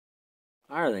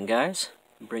Alright then guys,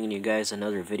 I'm bringing you guys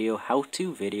another video,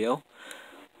 how-to video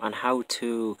on how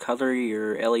to color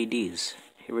your LEDs.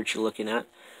 Here what you're looking at,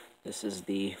 this is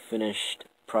the finished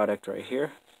product right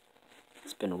here.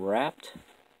 It's been wrapped.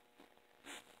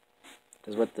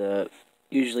 Because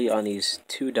usually on these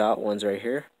 2-dot ones right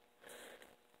here,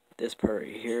 this part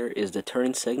right here is the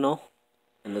turn signal,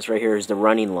 and this right here is the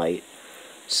running light.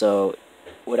 So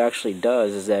what it actually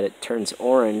does is that it turns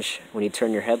orange when you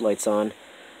turn your headlights on,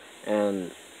 and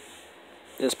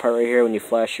this part right here, when you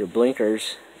flash your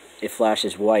blinkers, it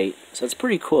flashes white. So it's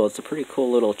pretty cool. It's a pretty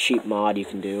cool little cheap mod you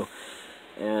can do.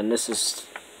 And this is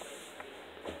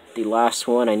the last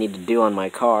one I need to do on my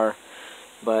car.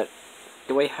 But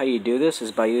the way how you do this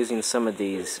is by using some of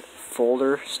these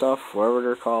folder stuff, whatever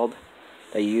they're called,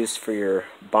 that you use for your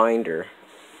binder.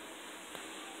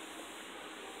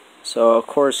 So of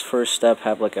course, first step,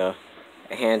 have like a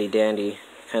handy dandy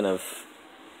kind of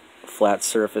flat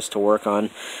surface to work on.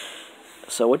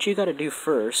 So what you got to do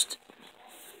first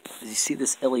is you see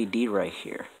this LED right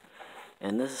here,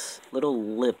 and this little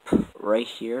lip right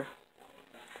here,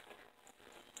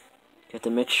 you have to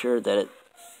make sure that it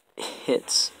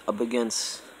hits up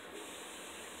against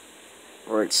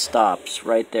where it stops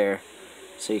right there,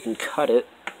 so you can cut it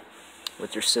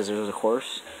with your scissors, of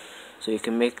course, so you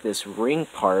can make this ring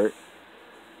part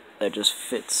that just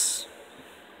fits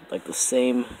like the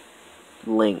same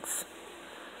length,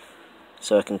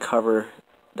 so it can cover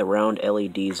the round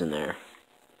LEDs in there.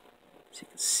 So you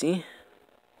can see.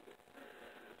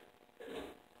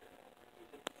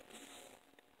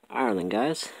 Alright then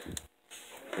guys,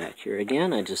 back here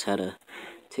again. I just had to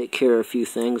take care of a few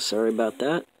things, sorry about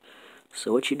that.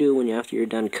 So what you do after you're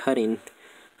done cutting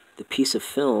the piece of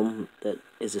film that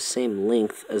is the same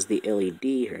length as the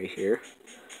LED right here,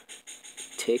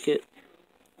 take it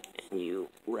and you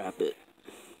wrap it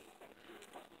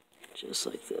just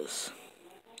like this.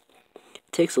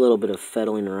 It takes a little bit of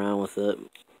fiddling around with it,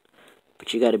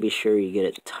 but you got to be sure you get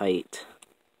it tight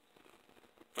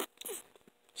so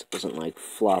it doesn't like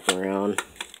flop around.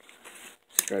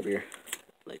 Grab your,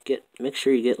 make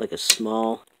sure you get like a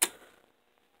small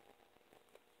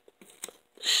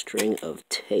string of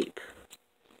tape.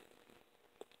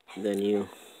 Then you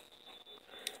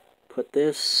put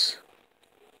this,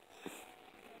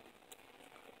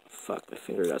 fuck, my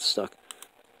finger got stuck.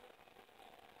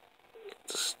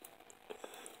 It's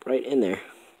right in there.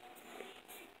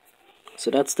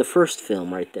 So that's the first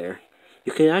film right there.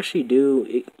 You can actually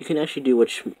do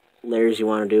which layers you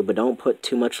want to do, but don't put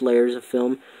too much layers of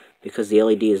film because the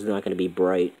LED is not going to be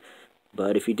bright.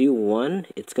 But if you do one,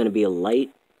 it's going to be a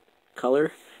light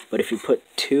color. But if you put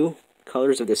 2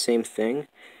 colors of the same thing,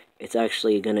 it's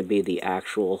actually going to be the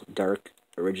actual dark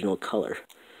original color.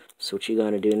 So what you're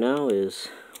going to do now is,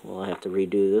 well, I have to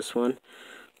redo this one,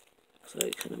 so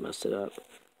I kind of messed it up.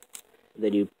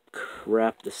 Then you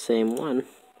wrap the same one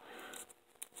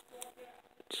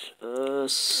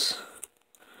just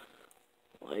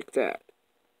like that.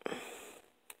 I'm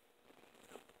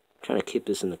trying to keep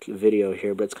this in the video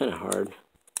here, but it's kind of hard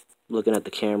looking at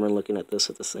the camera and looking at this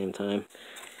at the same time.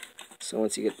 So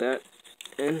once you get that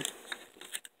in,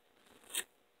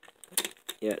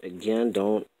 yet again,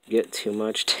 don't get too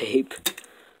much tape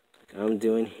like I'm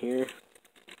doing here.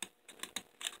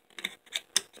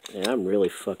 Yeah, I'm really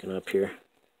fucking up here.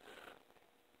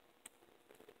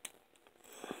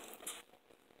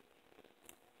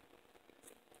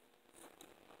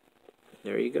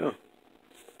 There you go.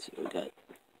 So we got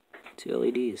 2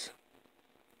 LEDs.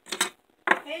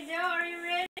 Hey Joe, are you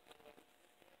ready?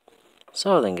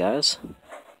 So then guys,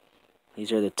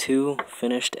 these are the 2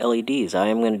 finished LEDs. I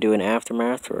am going to do an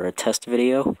aftermath or a test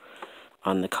video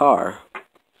on the car.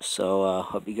 So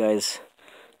hope you guys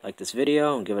like this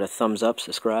video and give it a thumbs up,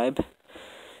 subscribe,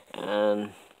 and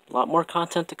a lot more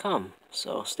content to come.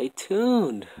 So stay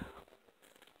tuned.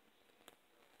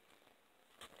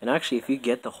 And actually, if you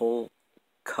get the whole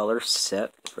color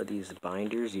set for these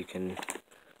binders, you can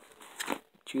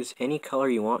choose any color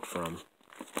you want from.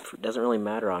 It doesn't really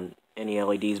matter on any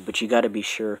LEDs, but you got to be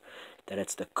sure that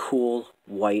it's the cool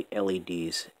white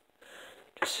LEDs.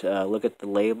 Just look at the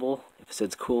label. If it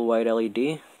says cool white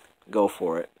LED, go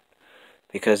for it,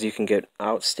 because you can get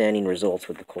outstanding results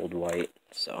with the cold white.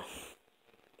 So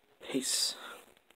peace.